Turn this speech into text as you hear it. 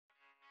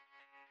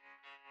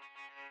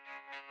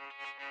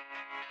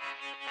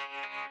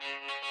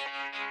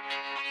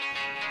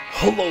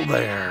Hello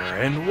there,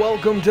 and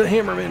welcome to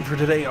Hammerman for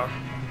today,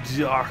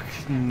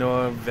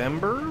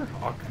 November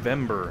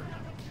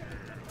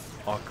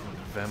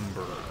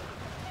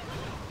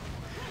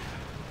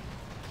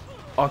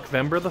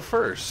the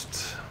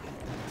 1st.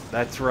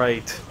 That's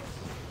right.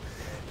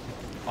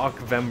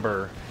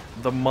 Ocvember.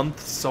 The month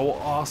so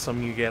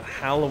awesome you get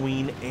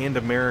Halloween and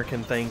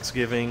American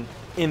Thanksgiving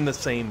in the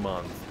same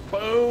month.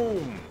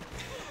 Boom!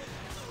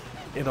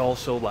 It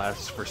also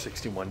lasts for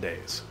 61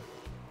 days.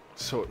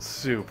 So it's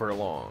super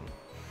long.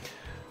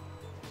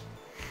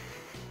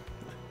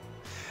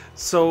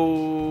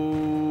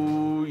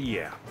 So,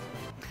 yeah.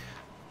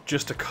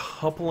 Just a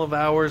couple of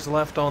hours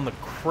left on the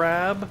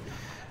crab.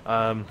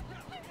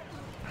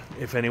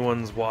 If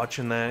anyone's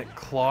watching that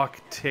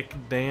clock tick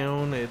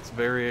down, it's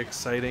very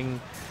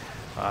exciting.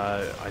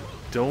 I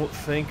don't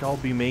think I'll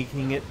be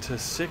making it to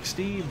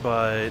 60,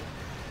 but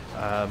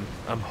I'm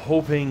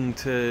hoping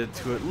to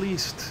at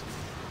least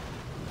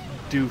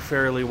do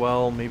fairly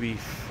well, maybe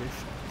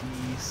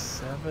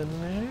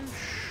 57-ish?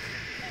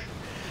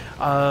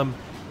 I'm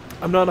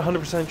not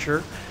 100%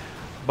 sure,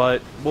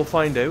 but we'll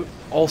find out.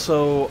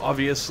 Also,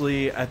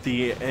 obviously, at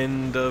the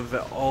end of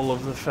all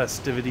of the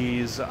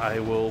festivities, I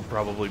will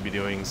probably be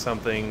doing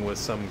something with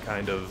some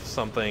kind of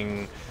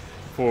something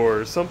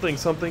for something,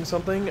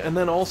 and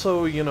then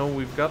also, you know,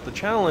 we've got the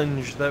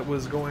challenge that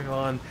was going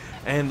on,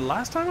 and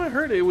last time I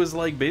heard it was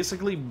like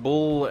basically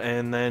bull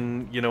and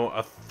then, you know,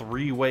 a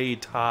three-way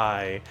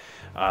tie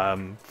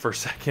for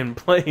second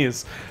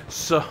place.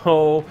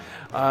 So,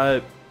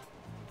 I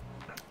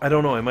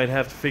don't know, I might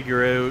have to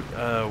figure out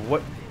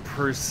what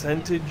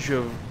percentage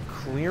of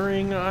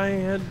clearing I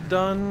had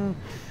done.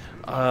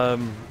 I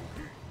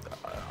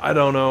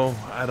don't know.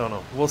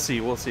 We'll see.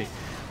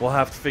 We'll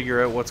have to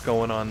figure out what's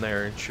going on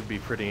there. It should be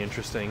pretty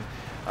interesting.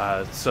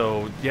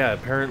 So, yeah,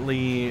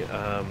 apparently,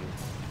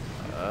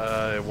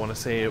 I want to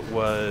say it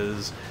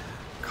was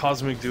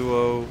Cosmic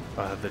Duo,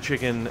 the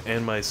Chicken,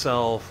 and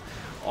myself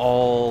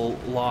all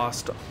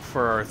lost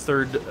for our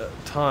third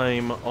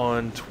time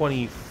on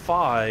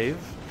 25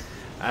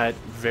 at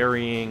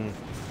varying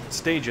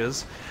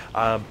stages.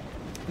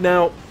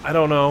 Now, I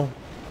don't know.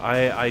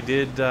 I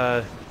did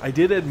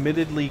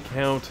admittedly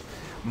count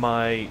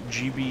my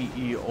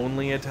GBE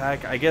only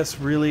attack. I guess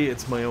really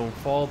it's my own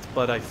fault,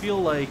 but I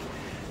feel like,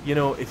 you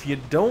know, if you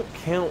don't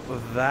count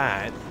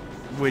that,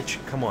 which,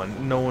 come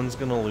on, no one's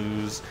gonna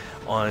lose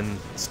on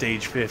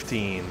stage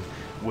 15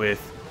 with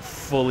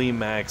fully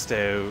maxed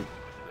out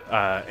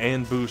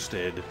and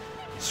boosted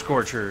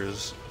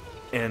Scorchers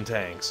and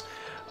tanks.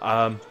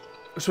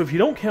 So if you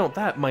don't count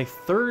that, my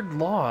third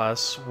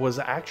loss was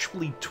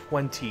actually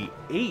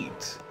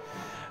 28.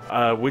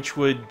 Which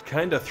would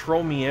kind of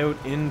throw me out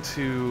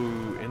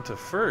into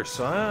first.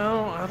 So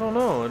I don't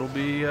know.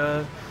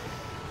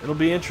 It'll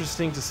be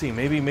interesting to see.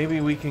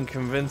 Maybe we can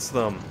convince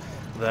them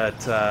that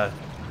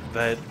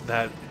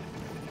that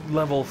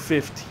level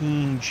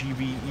 15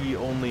 GBE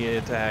only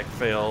attack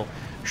fail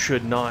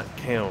should not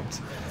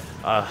count.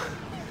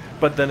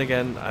 But then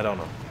again, I don't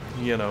know.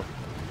 You know,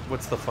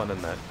 what's the fun in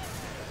that?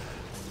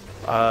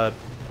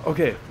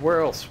 Okay,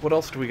 where else? What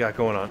else do we got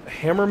going on?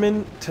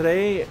 Hammerman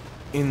today.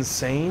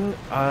 Insane.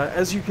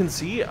 As you can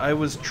see, I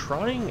was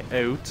trying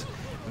out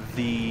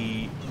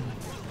the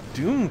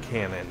Doom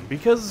Cannon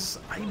because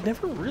I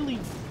never really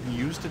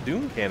used a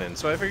Doom Cannon,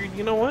 so I figured,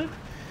 you know what?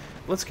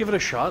 Let's give it a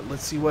shot.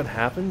 Let's see what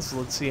happens.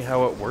 Let's see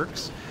how it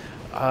works.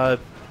 I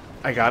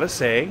gotta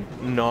say,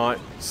 not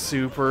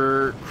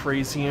super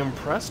crazy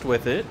impressed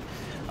with it.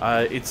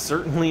 It's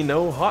certainly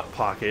no Hot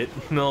Pocket,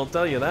 I'll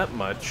tell you that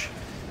much.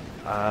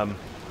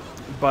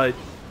 But,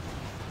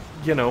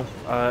 you know,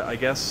 I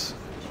guess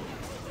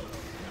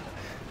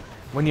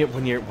when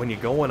you're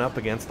going up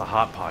against the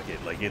Hot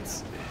Pocket, like,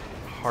 it's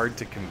hard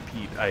to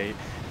compete.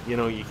 You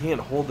know, you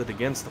can't hold it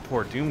against the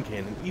poor Doom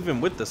Cannon,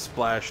 even with the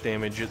splash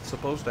damage it's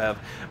supposed to have.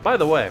 By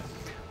the way,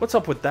 what's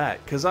up with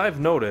that? Because I've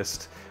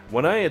noticed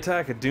when I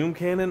attack a Doom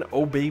Cannon,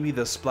 oh baby,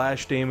 the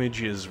splash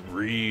damage is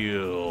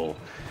real.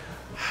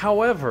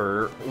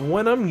 However,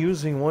 when I'm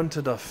using one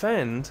to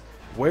defend,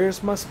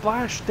 where's my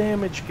splash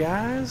damage,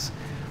 guys?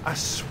 I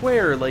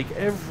swear, like,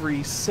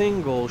 every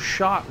single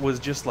shot was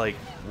just like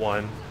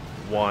 1,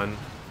 1,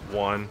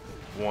 1,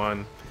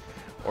 1,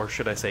 or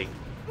should I say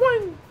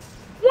 1,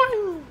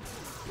 1,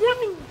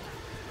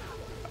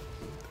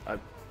 1.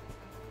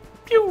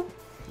 Pew,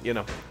 you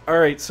know. All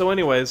right. So,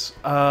 anyways,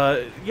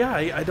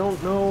 yeah, I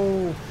don't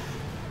know.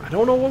 I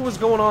don't know what was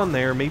going on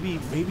there.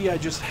 Maybe I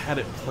just had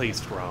it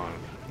placed wrong.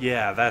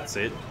 Yeah, that's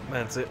it.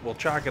 That's it. We'll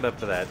chalk it up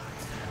to that.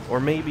 Or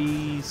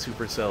maybe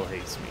Supercell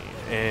hates me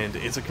and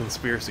it's a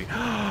conspiracy.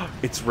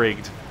 It's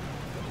rigged.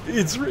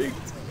 It's rigged.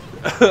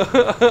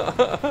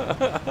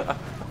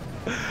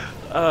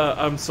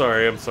 I'm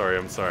sorry.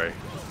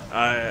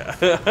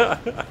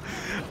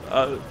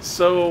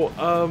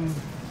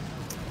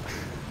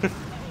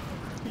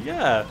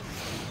 Yeah,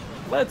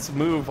 let's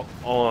move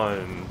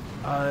on.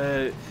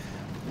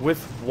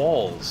 With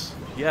walls,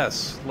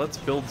 yes, let's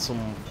build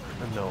some.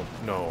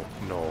 No.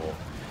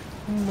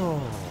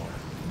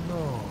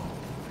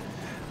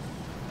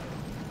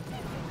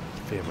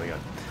 Family Guy.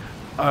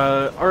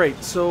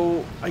 Alright,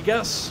 so I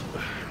guess,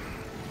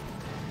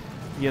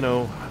 you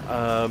know,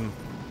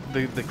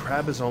 the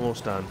crab is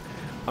almost done.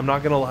 I'm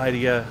not gonna lie to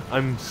you,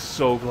 I'm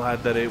so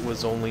glad that it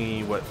was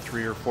only, what,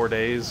 3 or 4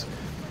 days?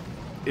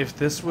 If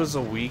this was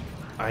a week,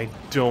 I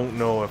don't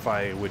know if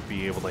I would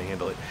be able to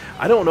handle it.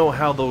 I don't know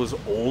how those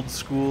old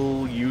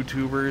school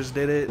YouTubers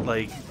did it,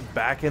 like,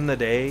 back in the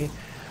day,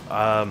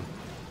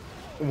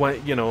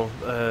 when, you know,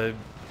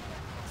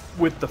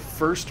 with the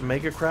first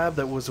Mega Crab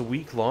that was a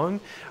week long,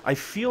 I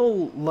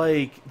feel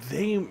like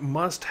they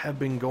must have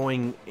been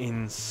going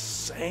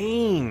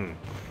insane.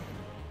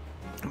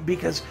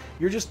 Because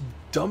you're just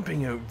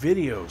dumping out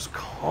videos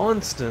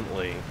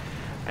constantly,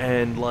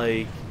 and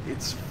like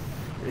it's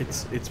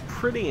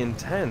pretty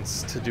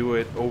intense to do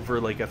it over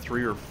like a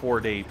 3 or 4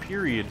 day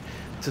period.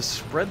 To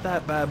spread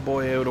that bad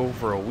boy out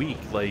over a week,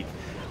 like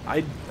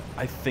I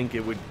think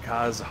it would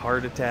cause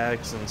heart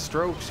attacks and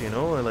strokes, you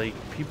know, like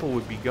people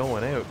would be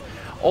going out.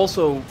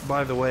 Also,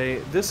 by the way,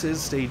 this is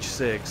stage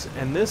 6,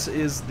 and this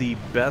is the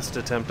best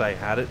attempt I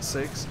had at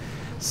 6.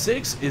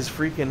 6 is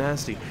freaking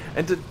nasty,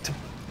 and to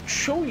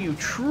show you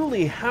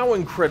truly how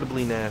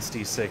incredibly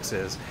nasty 6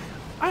 is,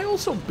 I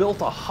also built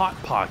a hot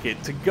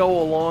pocket to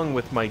go along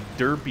with my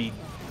derpy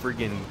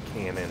friggin'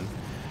 cannon.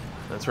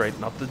 That's right,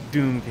 not the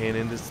Doom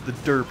cannon, it's the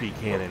derpy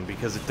cannon,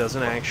 because it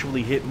doesn't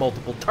actually hit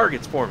multiple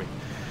targets for me.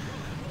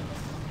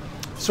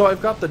 So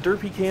I've got the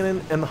derpy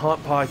cannon and the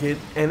hot pocket,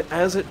 and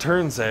as it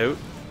turns out,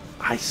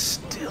 I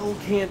still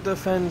can't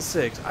defend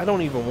 6. I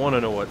don't even want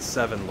to know what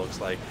 7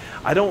 looks like.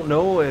 I don't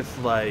know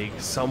if, like,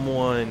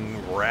 someone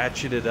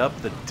ratcheted up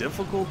the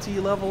difficulty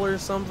level or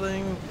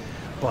something,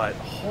 but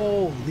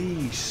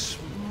holy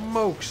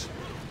smokes,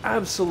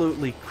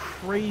 absolutely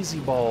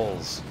crazy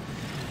balls.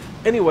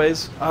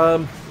 Anyways,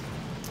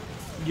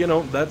 you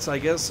know, that's, I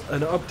guess,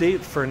 an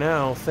update for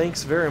now.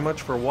 Thanks very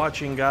much for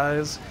watching,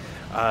 guys.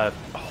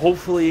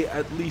 Hopefully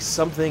at least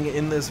something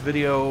in this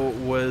video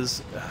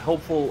was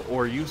helpful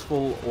or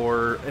useful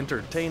or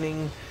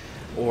entertaining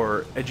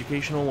or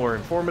educational or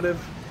informative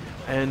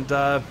and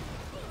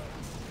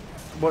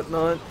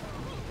whatnot.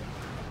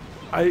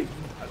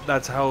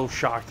 That's how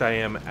shocked I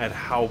am at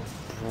how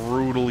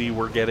brutally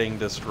we're getting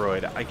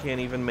destroyed. I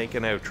can't even make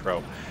an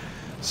outro.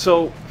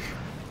 So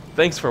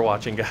thanks for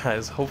watching,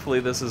 guys. Hopefully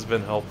this has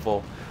been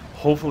helpful.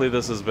 Hopefully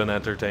this has been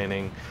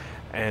entertaining,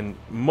 and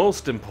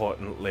most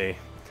importantly,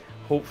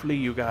 hopefully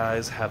you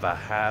guys have a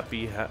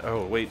happy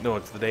oh wait, no,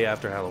 it's the day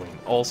after Halloween.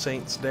 All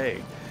Saints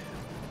Day.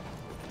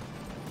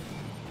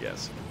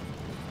 Yes.